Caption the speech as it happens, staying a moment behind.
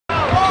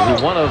will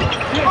be one of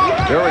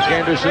Derek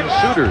Anderson's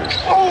suitors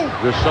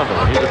this summer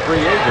when he's a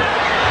free agent.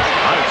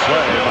 Nice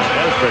play by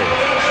Nesby.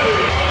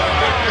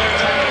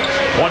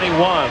 21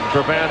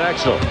 for Van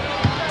Exel.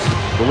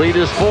 The lead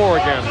is 4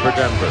 again for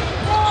Denver.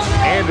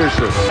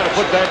 Anderson got to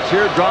put that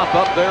teardrop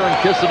up there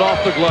and kiss it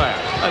off the glass.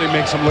 And he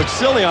makes him look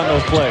silly on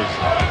those plays.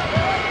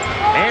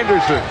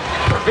 Anderson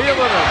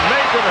feeling it,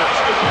 making it.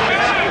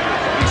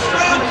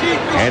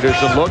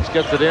 Anderson looks,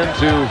 gets it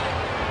into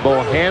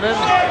Bohannon.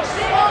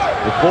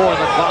 With 4 on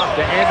the clock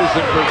to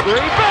Anderson for 3.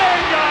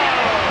 Bingo!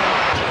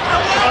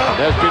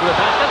 Nesby to the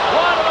basket,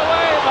 swatted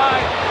away by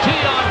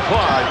Keon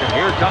Clark. And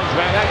here comes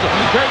Van Exel,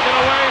 taken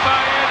away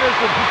by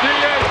Anderson.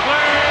 D.A.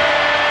 Slam!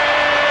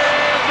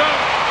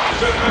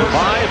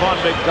 5 on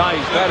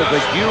McDyess. That is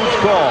a huge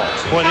call.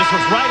 Boy, this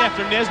was right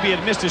after Nesby had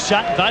missed a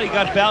shot and thought he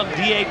got fouled.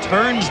 D.A.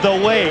 turns the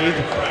wave.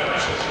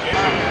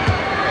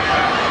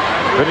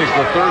 Finished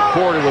the third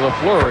quarter with a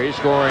flurry,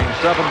 scoring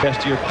 7.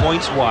 Best year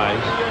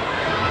points-wise,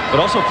 but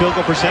also field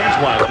goal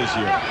percentage-wise this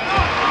year.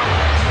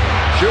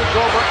 Shoots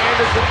over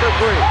Anderson for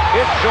 3.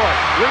 It's short.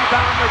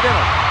 Rebound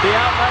McGinnis. The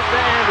outlet to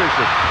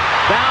Anderson.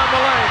 Down the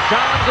lane.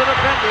 Challenge the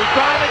defender.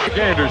 Trying to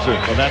Anderson.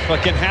 Well, that's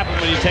what can happen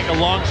when you take a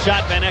long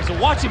shot, Van Exel.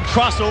 Watch him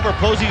cross over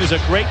Posey, who's a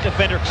great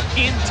defender.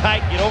 In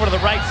tight, get over to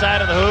the right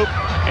side of the hoop,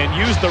 and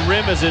use the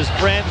rim as his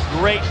friend.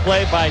 Great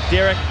play by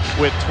Derek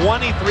with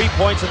 23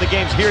 points in the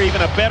games. Here,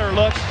 even a better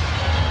look.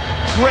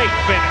 Great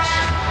finish.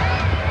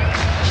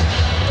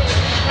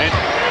 And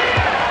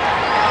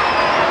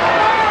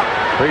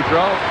free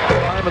throw.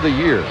 Time of the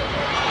year.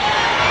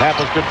 Half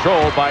is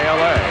controlled by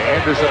L.A.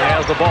 Anderson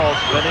has the ball,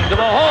 spinning to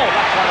the hole.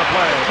 That's not a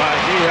play by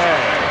D.A.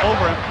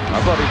 over him. I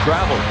thought he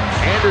traveled.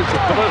 Anderson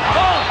to the...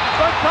 Oh!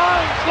 The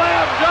time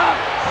slam dunk!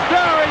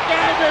 Derek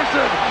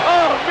Anderson!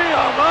 Oh, me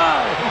oh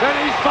my! And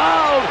he's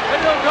fouled,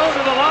 and he'll go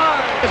to the line.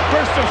 His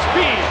burst of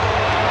speed.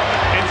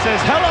 And says,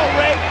 hello,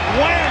 Ray.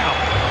 Wham!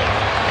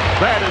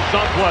 That is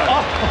some play.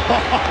 Oh,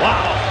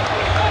 wow.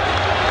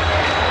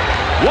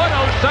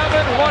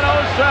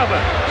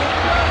 107-107.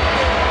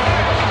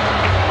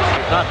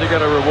 Not to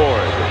get a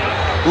reward.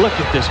 Look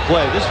at this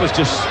play. This was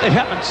just, it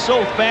happened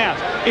so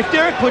fast. If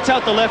Derek puts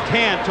out the left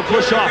hand to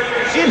push off,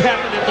 it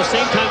happened at the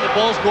same time the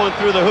ball's going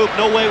through the hoop.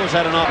 No way was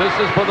that an off. This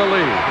is for the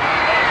lead.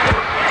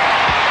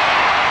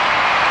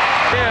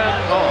 And,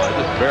 oh, I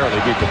just barely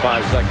beat the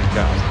 5-second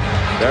count.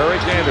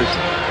 Derek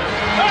Anderson.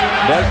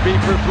 Nesby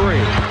for 3.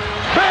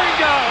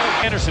 Bingo!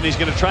 Anderson, he's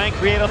going to try and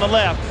create on the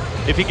left.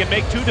 If he can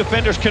make 2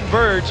 defenders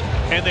converge,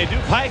 and they do,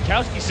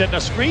 Piatkowski setting a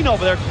screen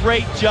over there.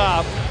 Great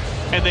job.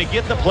 And they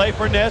get the play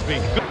for Nesby.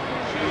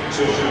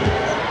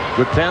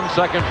 With 10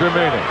 seconds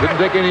remaining. Didn't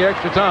take any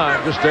extra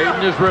time. Just stayed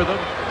in his rhythm.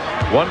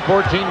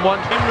 114-1.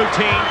 In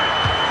routine.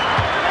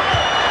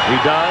 He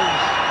does.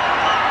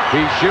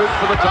 He shoots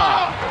for the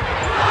top.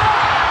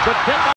 The tip